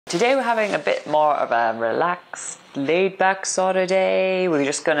Today we're having a bit more of a relaxed, laid-back sort of day. We're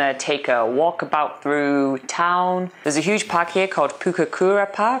just gonna take a walkabout through town. There's a huge park here called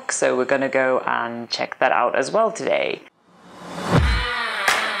Pukekura Park, so we're gonna go and check that out as well today.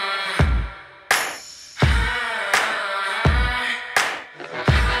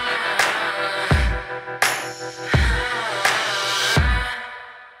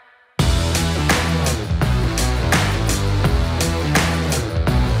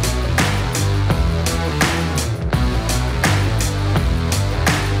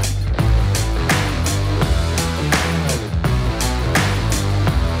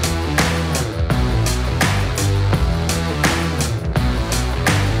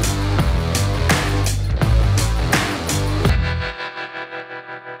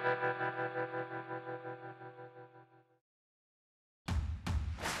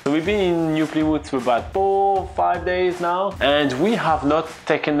 So we've been in New Plymouth for about 4 or 5 days now, and we have not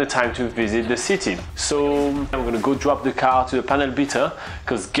taken the time to visit the city. So I'm gonna go drop the car to the panel beater,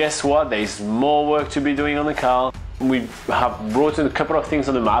 because guess what? There is more work to be doing on the car. We have brought in a couple of things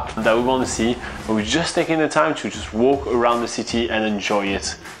on the map that we want to see, but we're just taking the time to just walk around the city and enjoy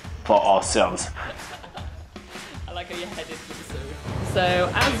it for ourselves. I like how you're headed for the zoo.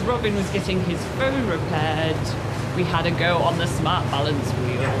 So as Robin was getting his phone repaired, we had a go on the smart balance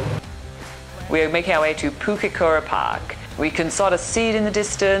wheel. We're making our way to Pukekura Park. We can sort of see it in the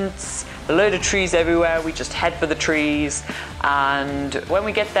distance, a load of trees everywhere. We just head for the trees, and when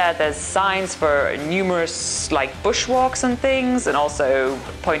we get there, there's signs for numerous like bushwalks and things, and also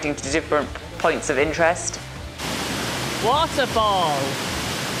pointing to different points of interest. Waterfall!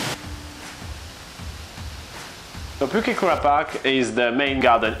 So Pukekura Park is the main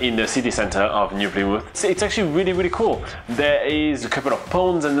garden in the city center of New Plymouth. It's actually really cool. There is a couple of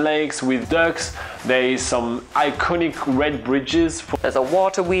ponds and lakes with ducks. There is some iconic red bridges. There's a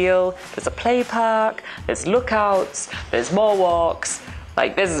water wheel, there's a play park, there's lookouts, there's more walks.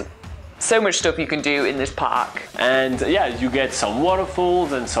 Like there's so much stuff you can do in this park. And yeah, you get some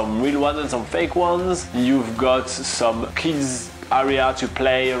waterfalls and some real ones and some fake ones. You've got some kids area to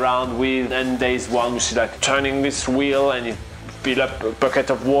play around with, and there's one which is like turning this wheel and it fills up a bucket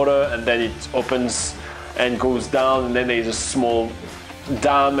of water and then it opens and goes down, and then there's a small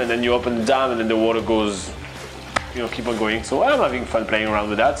dam and then you open the dam and then the water goes, you know, keep on going. So I'm having fun playing around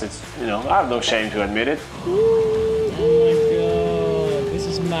with that. It's, you know, I have no shame to admit it. Oh my god, this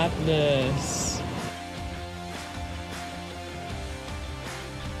is madness.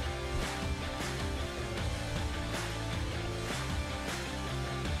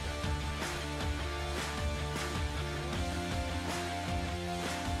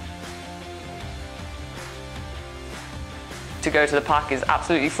 To go to the park is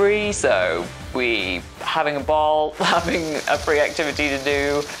absolutely free, so we having a ball, having a free activity to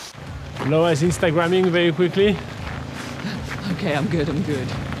do. Laura's Instagramming very quickly. Okay, I'm good.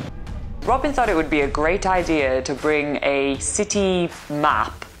 Robin thought it would be a great idea to bring a city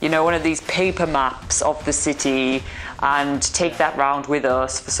map, you know, one of these paper maps of the city, and take that round with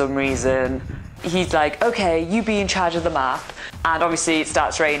us for some reason. He's like, okay, you be in charge of the map, and obviously it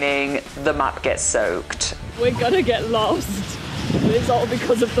starts raining, the map gets soaked. We're gonna get lost, but it's all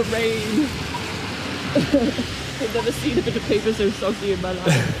because of the rain. I've never seen a bit of paper so soggy in my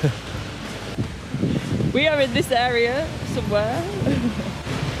life. We are in this area somewhere.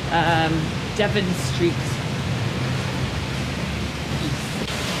 Devon Street.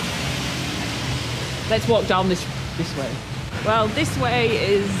 Let's walk down this way. Well, this way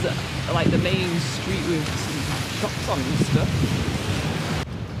is like the main street with some shops on and stuff.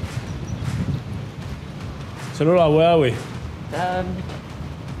 So Laura, where are we?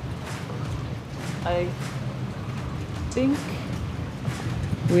 I think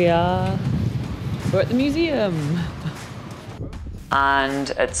we're at the museum.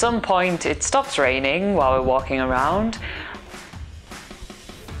 And at some point it stops raining while we're walking around.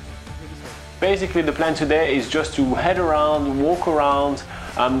 Basically the plan today is just to head around, walk around.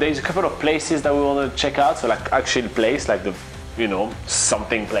 There's a couple of places that we want to check out, so like actual place, like the, you know,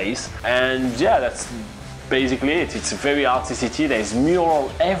 something place. And yeah, that's basically it. It's a very artsy city. There's mural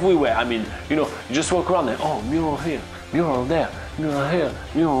everywhere. I mean, you know, you just walk around and oh, mural here, mural there, mural here,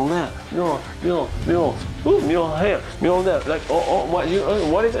 mural there, mural, ooh, mural here, mural there. Like, oh, what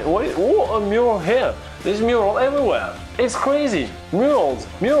is it? Oh, a mural here. There's mural everywhere. It's crazy. Murals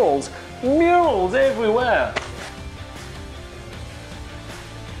everywhere.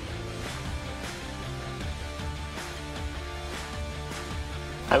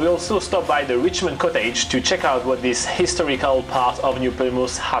 And we also stopped by the Richmond Cottage to check out what this historical part of New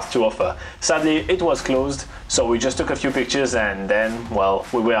Plymouth has to offer. Sadly, it was closed, so we just took a few pictures and then, well,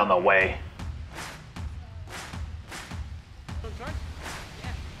 we were on our way.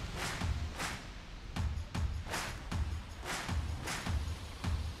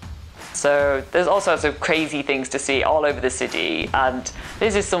 So there's all sorts of crazy things to see all over the city, and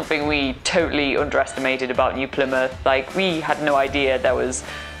this is something we totally underestimated about New Plymouth. Like, we had no idea there was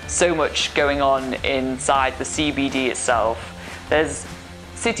so much going on inside the CBD itself. There's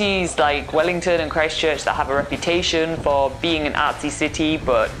cities like Wellington and Christchurch that have a reputation for being an artsy city,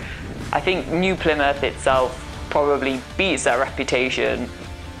 but I think New Plymouth itself probably beats that reputation.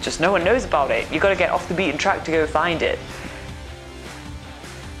 Just no one knows about it. You've got to get off the beaten track to go find it.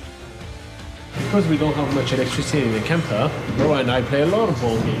 Because we don't have much electricity in the camper, Laura and I play a lot of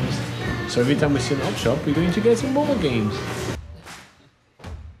board games. So every time we see an op shop, we're going to get some board games.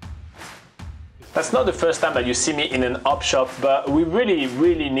 That's not the first time that you see me in an op shop, but we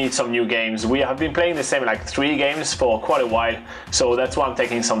really need some new games. We have been playing the same like 3 games for quite a while, so that's why I'm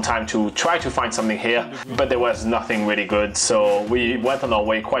taking some time to try to find something here, but there was nothing really good, so we went on our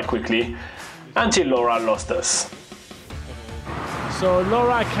way quite quickly until Laura lost us. So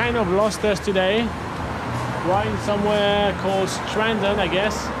Laura kind of lost us today. We're in somewhere called Strandon, I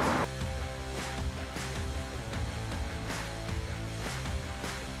guess.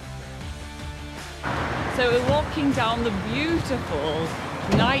 So we're walking down the beautiful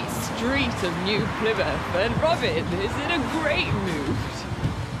night street of New Plymouth, and Robin is in a great mood.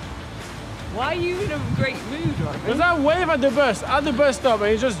 Why are you in a great mood, Robin? Because I wave at the bus stop,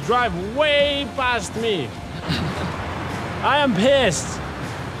 and you just drive way past me. I am pissed.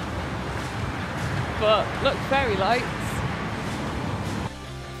 But look, fairy lights.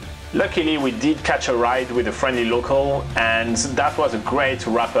 Luckily, we did catch a ride with a friendly local, and that was a great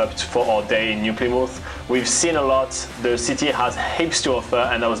wrap-up for our day in New Plymouth. We've seen a lot, the city has heaps to offer,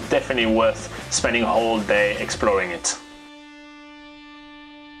 and that was definitely worth spending a whole day exploring it.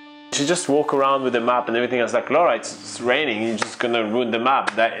 She just walk around with the map and everything. I was like, Laura, it's raining, you're just gonna ruin the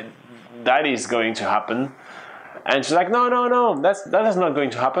map. That is going to happen. And she's like, no, that is not going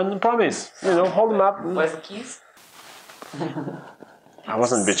to happen, I promise. You know, hold the map. Where's the keys? I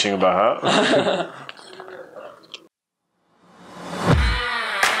wasn't bitching about her.